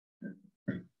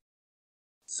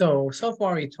So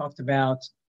far we talked about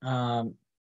um,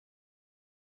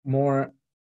 more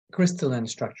crystalline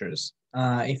structures.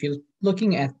 If you're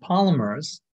looking at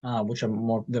polymers, which are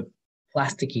more the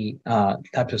plasticky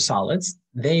types of solids,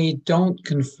 they don't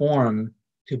conform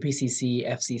to PCC,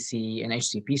 FCC, and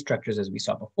HCP structures as we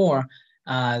saw before.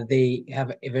 They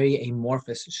have a very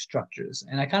amorphous structures.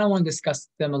 And I kind of want to discuss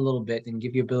them a little bit and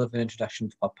give you a bit of an introduction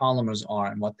to what polymers are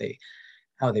and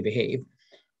how they behave.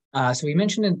 So we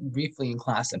mentioned it briefly in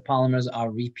class that polymers are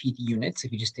repeat units.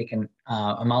 If you just take a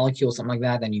molecule, something like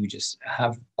that, then you just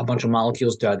have a bunch of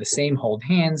molecules that are the same, hold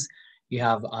hands, you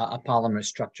have a polymer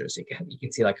structure. So you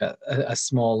can see like a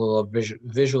small little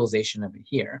visualization of it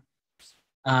here.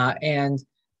 And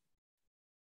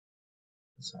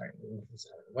sorry, move this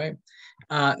out of the way.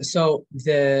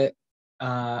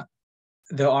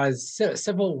 There are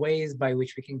several ways by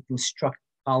which we can construct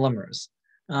polymers.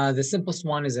 The simplest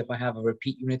one is if I have a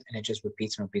repeat unit and it just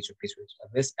repeats and repeats.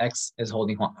 This X is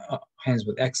holding hands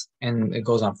with X and it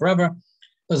goes on forever.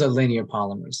 Those are linear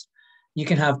polymers. You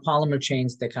can have polymer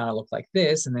chains that kind of look like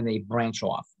this and then they branch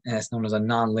off, and that's known as a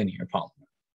nonlinear polymer.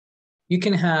 You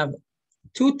can have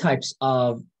two types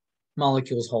of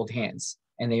molecules hold hands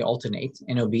and they alternate,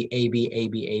 and it'll be AB,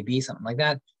 AB, AB, something like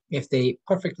that. If they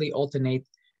perfectly alternate,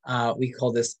 we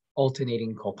call this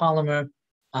alternating copolymer.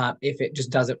 If it just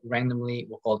does it randomly,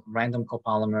 we'll call it random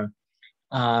copolymer.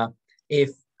 If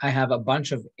I have a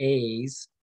bunch of A's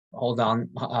hold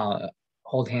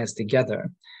hands together,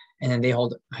 and then they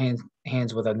hold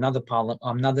hands with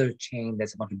another chain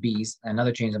that's a bunch of B's, and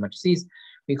another chain is a bunch of C's,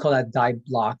 we call that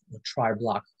diblock or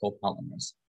triblock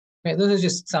copolymers. Okay, those are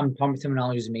just some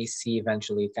terminologies you may see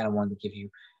eventually. Kind of wanted to give you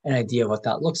an idea of what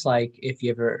that looks like if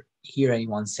you ever hear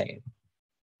anyone say it.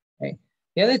 Okay.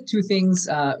 The other two things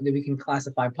that we can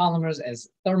classify polymers as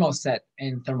thermoset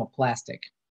and thermoplastic.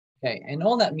 Okay, and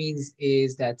all that means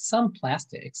is that some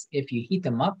plastics, if you heat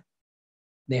them up,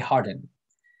 they harden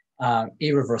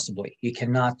irreversibly. You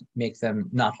cannot make them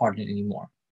not harden anymore.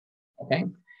 Okay,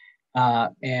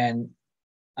 and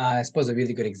I suppose a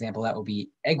really good example of that would be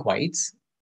egg whites.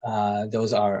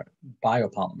 Those are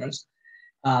biopolymers.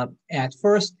 At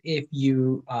first, if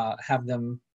you have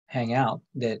them hang out,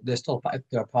 they're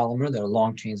polymer, they're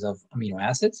long chains of amino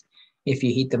acids. If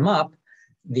you heat them up,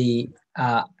 the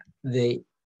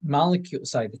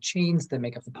chains that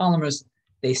make up the polymers,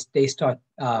 they start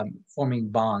forming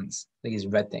bonds, these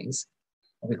red things,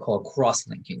 what we call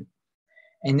cross-linking.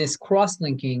 And this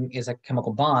cross-linking is a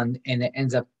chemical bond, and it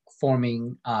ends up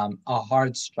forming a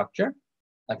hard structure,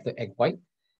 like the egg white,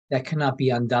 that cannot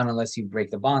be undone unless you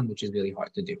break the bond, which is really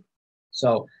hard to do.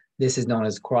 So this is known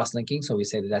as cross-linking. So we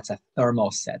say that that's a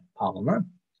thermoset polymer.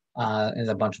 There's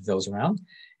a bunch of those around.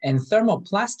 And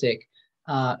thermoplastic,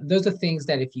 those are things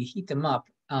that if you heat them up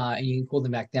and you can cool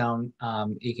them back down,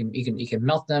 you can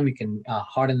melt them, you can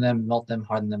harden them, melt them,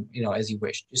 harden them, as you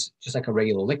wish, just like a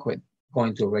regular liquid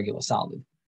going to a regular solid,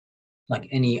 like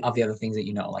any of the other things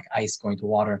that like ice going to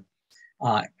water,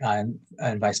 and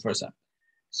vice versa.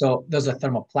 So those are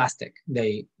thermoplastic.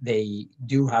 They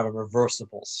do have a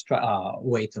reversible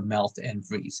way to melt and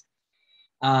freeze.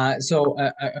 So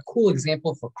a cool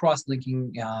example for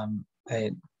cross-linking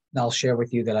I'll share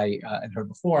with you that I had heard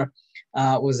before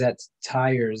was that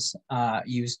tires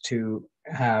used to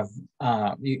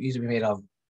be made of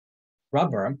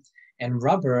rubber, and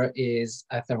rubber is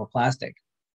a thermoplastic.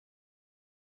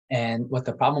 And what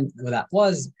the problem with that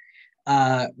was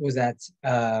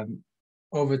that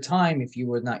over time, if you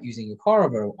were not using your car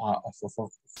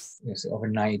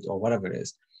overnight or whatever it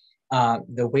is,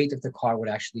 the weight of the car would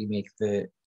actually make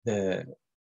the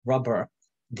rubber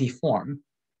deform,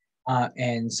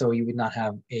 and so you would not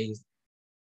have a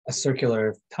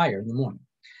circular tire in the morning,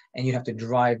 and you'd have to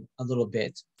drive a little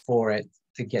bit for it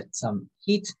to get some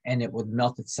heat, and it would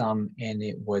melt it some, and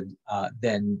it would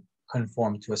then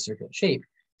conform to a circular shape,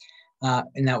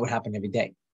 and that would happen every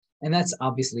day, and that's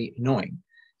obviously annoying.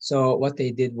 So what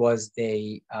they did was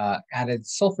they added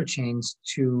sulfur chains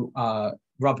to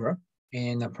rubber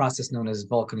in a process known as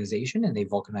vulcanization, and they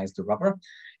vulcanized the rubber.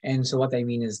 And so what that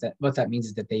means is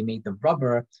that they made the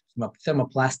rubber from a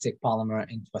thermoplastic polymer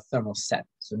into a thermoset.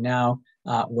 So now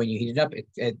when you heat it up,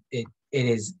 it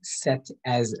is set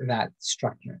as that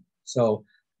structure. So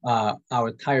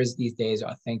our tires these days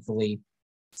are thankfully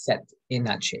set in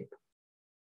that shape.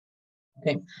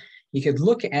 Okay, you could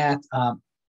look at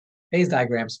phase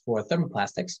diagrams for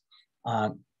thermoplastics,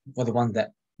 for the ones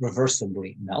that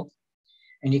reversibly melt.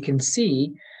 And you can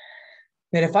see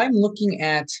that if I'm looking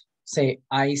at, say,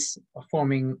 ice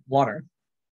forming water,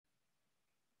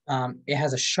 it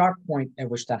has a sharp point at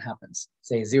which that happens,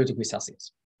 say 0 degrees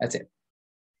Celsius. That's it.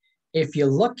 If you're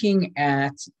looking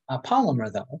at a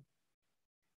polymer, though,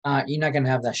 you're not going to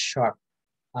have that sharp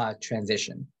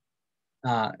transition.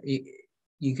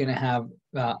 You're going to have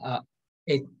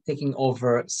it taking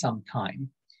over some time.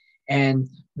 And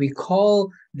we call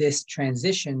this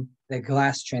transition the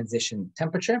glass transition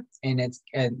temperature, and it's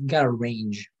got a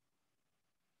range.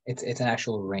 It's an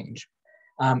actual range.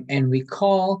 And we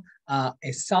call a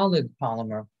solid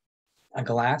polymer a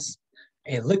glass,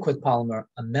 a liquid polymer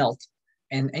a melt,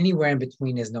 and anywhere in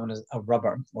between is known as a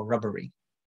rubber or rubbery.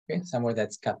 Okay, somewhere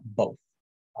that's got both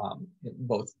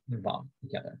involved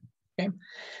together. Okay,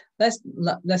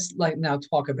 let's like now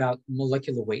talk about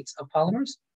molecular weights of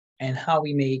polymers and how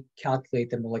we may calculate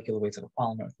the molecular weights of a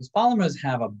polymer. Because polymers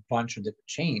have a bunch of different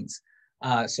chains.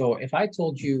 So if I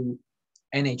told you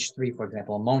NH3, for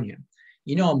example, ammonia,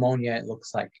 you know ammonia, it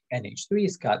looks like NH3,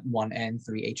 it's got one N,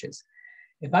 three H's.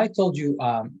 If I told you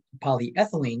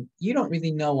polyethylene, you don't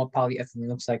really know what polyethylene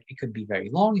looks like. It could be very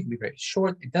long, it could be very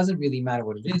short. It doesn't really matter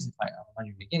what it is if on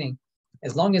your beginning,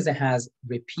 as long as it has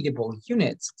repeatable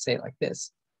units, say it like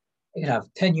this. It could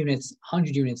have 10 units,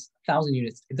 100 units, 1,000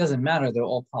 units. It doesn't matter. They're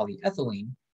all polyethylene.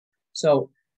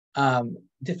 So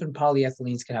different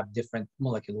polyethylenes can have different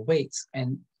molecular weights.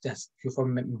 And that's true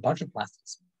for a bunch of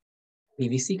plastics.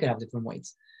 PVC could have different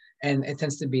weights. And it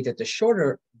tends to be that the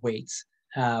shorter weights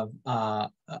have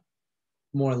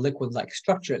more liquid-like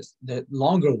structures. The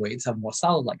longer weights have more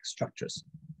solid-like structures.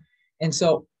 And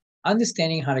so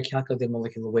understanding how to calculate the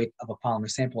molecular weight of a polymer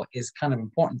sample is kind of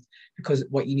important, because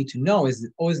what you need to know is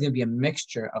there's always going to be a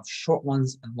mixture of short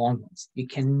ones and long ones. You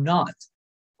cannot,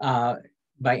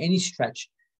 by any stretch,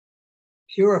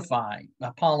 purify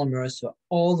a polymer so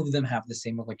all of them have the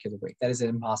same molecular weight. That is an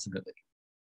impossibility.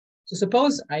 So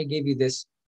suppose I gave you this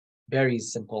very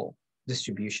simple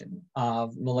distribution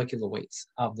of molecular weights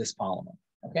of this polymer.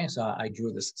 Okay, so I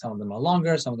drew this. Some of them are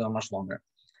longer, some of them are much longer.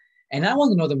 And I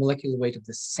want to know the molecular weight of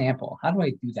this sample. How do I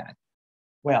do that?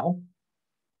 Well,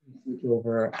 switch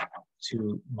over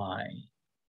to my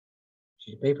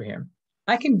sheet of paper here.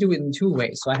 I can do it in two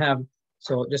ways. So I have,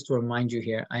 so just to remind you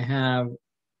here, I have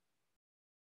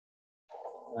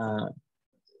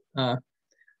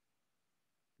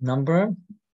number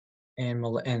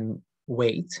and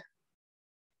weight.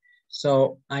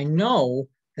 So I know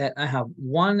that I have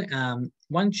one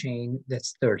chain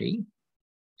that's 30,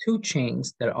 two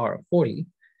chains that are 40,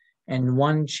 and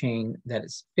one chain that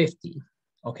is 50.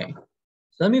 Okay,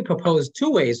 so let me propose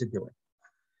two ways to do it.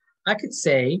 I could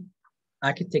say,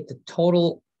 I could take the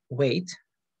total weight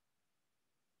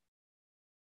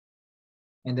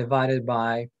and divide it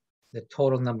by the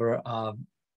total number of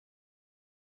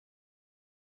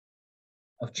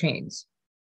chains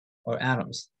or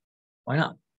atoms. Why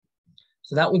not?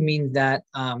 So that would mean that,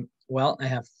 well, I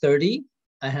have 30,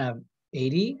 I have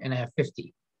 80, and I have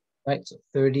 50, right? So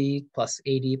 30 plus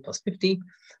 80 plus 50.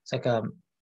 It's like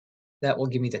that will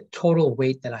give me the total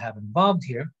weight that I have involved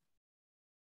here.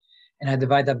 And I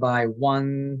divide that by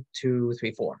 1, 2,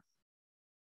 3, 4.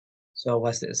 So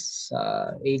what's this?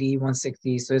 80,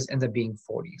 160. So this ends up being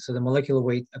 40. So the molecular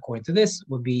weight, according to this,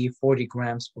 would be 40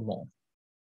 grams per mole.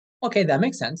 Okay, that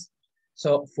makes sense.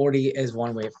 So 40 is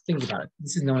one way of thinking about it.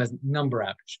 This is known as number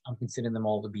average. I'm considering them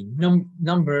all to be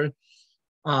number.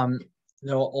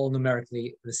 They're all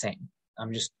numerically the same.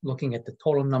 I'm just looking at the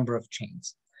total number of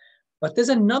chains. But there's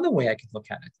another way I could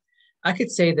look at it. I could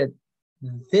say that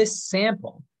this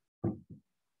sample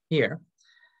here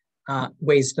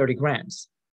weighs 30 grams.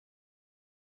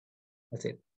 That's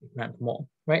it, grams per mole,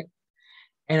 right?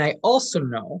 And I also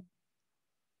know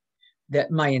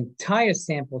that my entire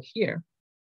sample here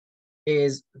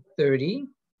is 30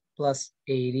 plus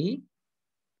 80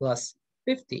 plus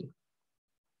 50.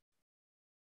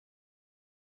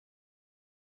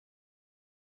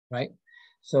 Right?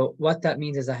 So what that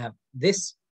means is I have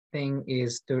this thing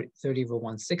is 30 over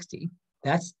 160.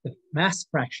 That's the mass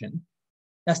fraction.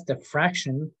 That's the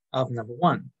fraction of number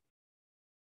one.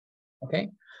 Okay?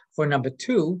 For number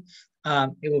two,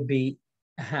 it will be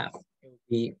a half. It will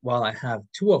be, well, I have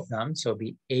two of them, so it'll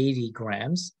be 80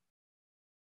 grams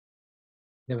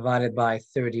divided by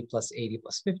 30 plus 80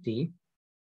 plus 50.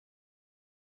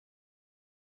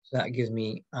 So that gives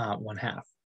me 1/2.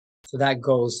 So that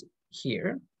goes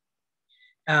here.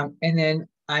 And then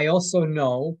I also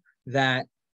know that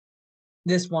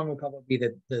this one will probably be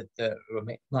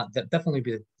definitely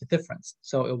be the difference.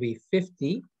 So it'll be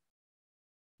 50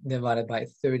 divided by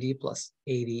 30 plus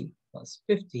 80 plus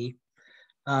 50.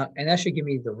 And that should give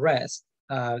me the rest.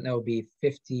 That will be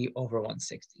 50 over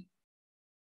 160.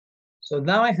 So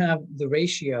now I have the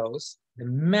ratios, the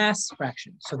mass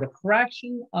fraction. So the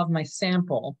fraction of my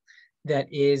sample that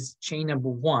is chain number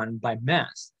one by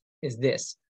mass is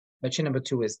this. but chain number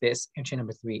 2 is this, and chain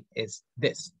number 3 is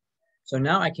this. So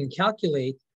now I can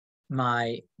calculate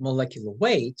my molecular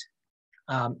weight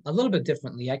a little bit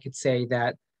differently. I could say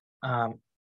that,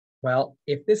 well,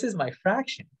 if this is my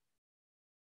fraction,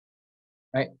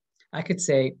 right, I could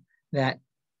say that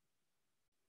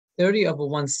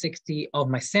 30/160 of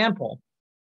my sample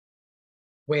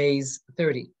weighs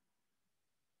 30.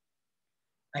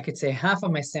 I could say half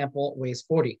of my sample weighs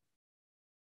 40.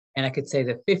 And I could say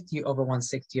that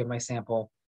 50/160 of my sample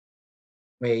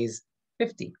weighs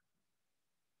 50.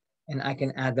 And I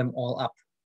can add them all up.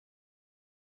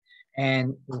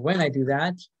 And when I do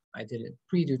that, I didn't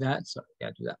pre-do that, so I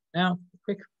gotta do that now,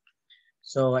 quick.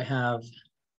 So I have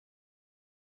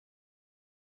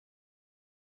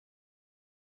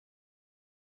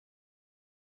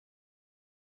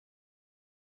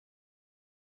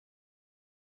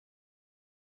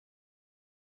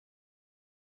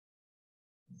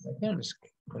I'm just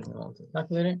putting it all to the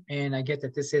calculator, and I get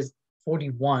that this is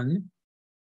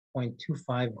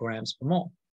 41.25 grams per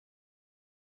mole.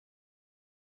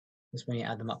 Just when you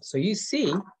add them up. So you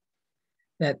see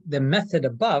that the method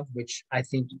above, which I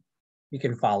think you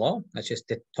can follow, that's just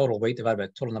the total weight divided by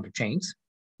the total number of chains,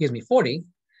 gives me 40.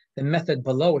 The method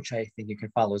below, which I think you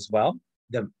can follow as well,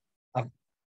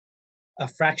 a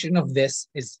fraction of this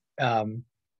is, a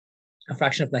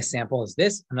fraction of my sample is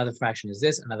this, another fraction is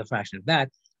this, another fraction of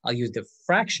that. I'll use the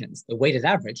fractions, the weighted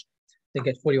average, to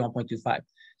get 41.25.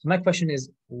 So my question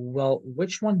is, well,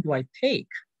 which one do I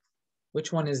take?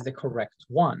 Which one is the correct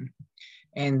one?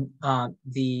 And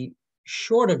the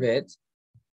short of it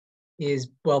is,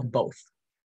 well, both.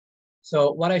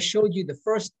 So what I showed you, the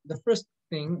first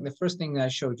thing that I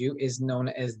showed you is known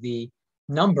as the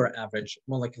number average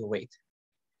molecular weight.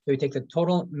 So you take the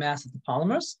total mass of the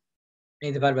polymers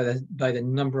and divide by the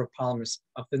number of polymers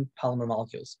of the polymer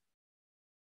molecules.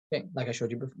 Okay, like I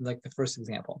showed you, like the first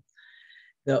example.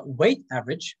 The weight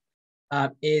average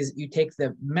is you take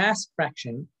the mass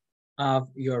fraction of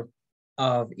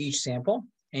each sample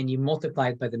and you multiply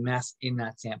it by the mass in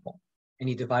that sample, and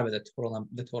you divide by the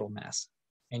total mass,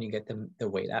 and you get the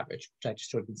weight average, which I just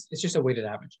showed you. It's just a weighted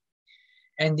average,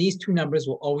 and these two numbers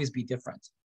will always be different,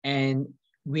 and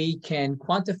we can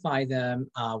quantify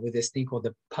them with this thing called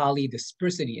the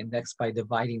polydispersity index by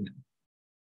dividing them.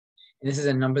 And this is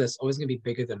a number that's always going to be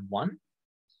bigger than 1.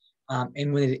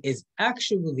 And when it is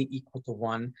actually equal to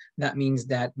 1, that means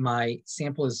that my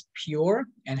sample is pure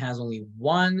and has only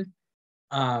one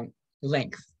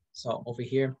length. So over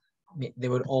here, they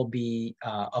would all be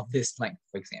of this length,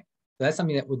 for example. So that's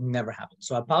something that would never happen.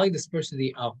 So a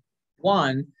polydispersity of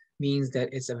 1 means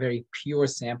that it's a very pure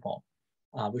sample,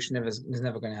 which is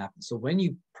never going to happen. So when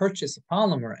you purchase a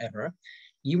polymer ever,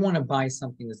 you want to buy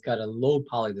something that's got a low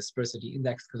polydispersity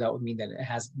index, because that would mean that it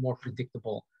has more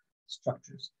predictable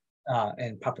structures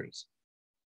and properties.